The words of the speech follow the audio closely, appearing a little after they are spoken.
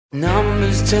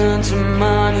Numbers turn to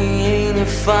money, ain't it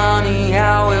funny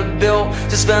how we're built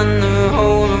to spend the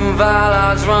whole of our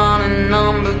lives running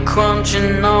number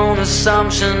crunching on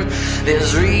assumption.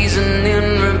 There's reason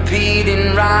in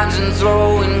repeating rhymes and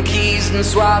throwing keys and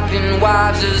swapping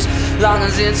wives, as long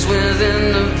as it's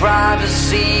within the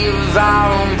privacy of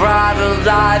our own private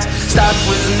lives. Stuck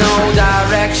with no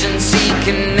direction,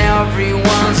 seeking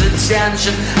everyone's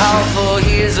attention, out for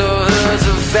his or hers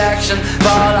affection,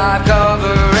 for life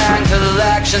cover and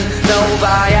collection. No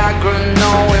Viagra,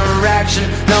 no erection,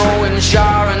 no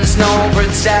insurance, no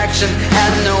protection,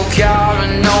 and no cure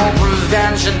and no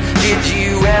prevention. Did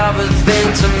you ever think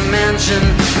to mention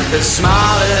the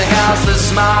smaller house, the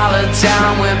smaller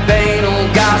town, where banal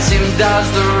gossip does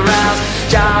the rounds?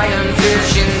 Giant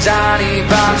fish in tiny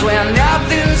ponds, where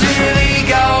nothing's really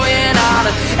going on,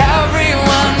 and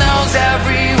everyone knows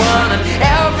everyone, and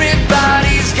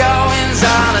everybody's goings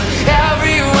on, and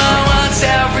everyone wants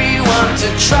everyone to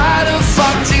try to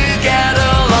fuck to get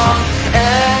along.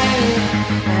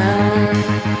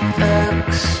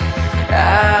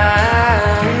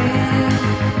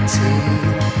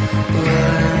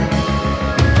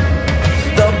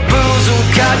 The booze will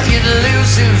cut you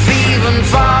loose if even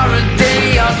for a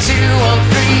day or two or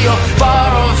three or four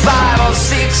or five or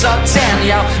six or 10,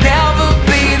 you'll never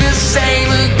be the same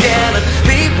again, and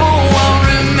people won't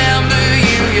remember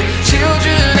you, your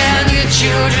children and your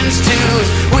children's too, as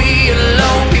we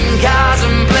elope in cars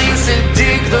and planes to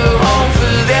dig the hole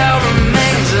for their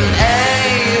remains. And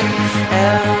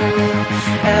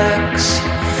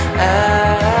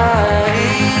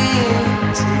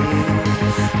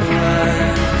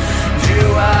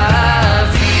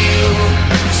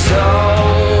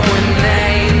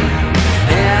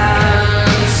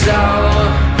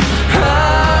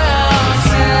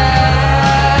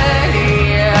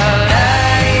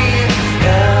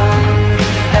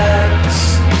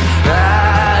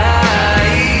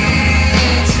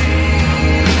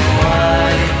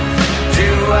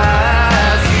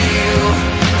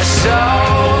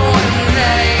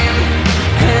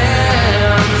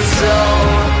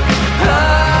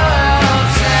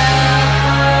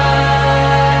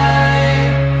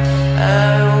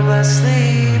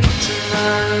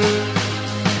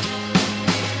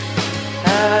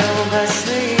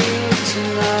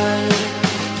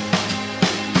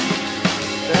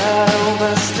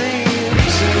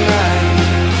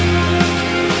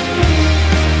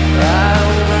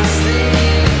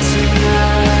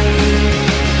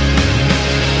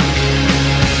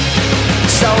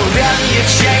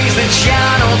change the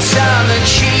channel, turn the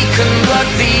cheek and look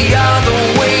the other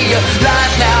way. Your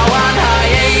life now on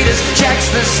hiatus, checks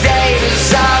the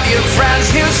status of your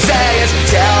friends who say it's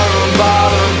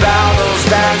terrible about those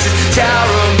banks, it's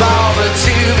terrible, but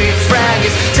to be frank,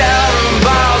 it's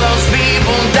terrible those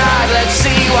people died. Let's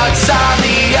see what's on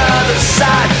the other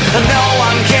side.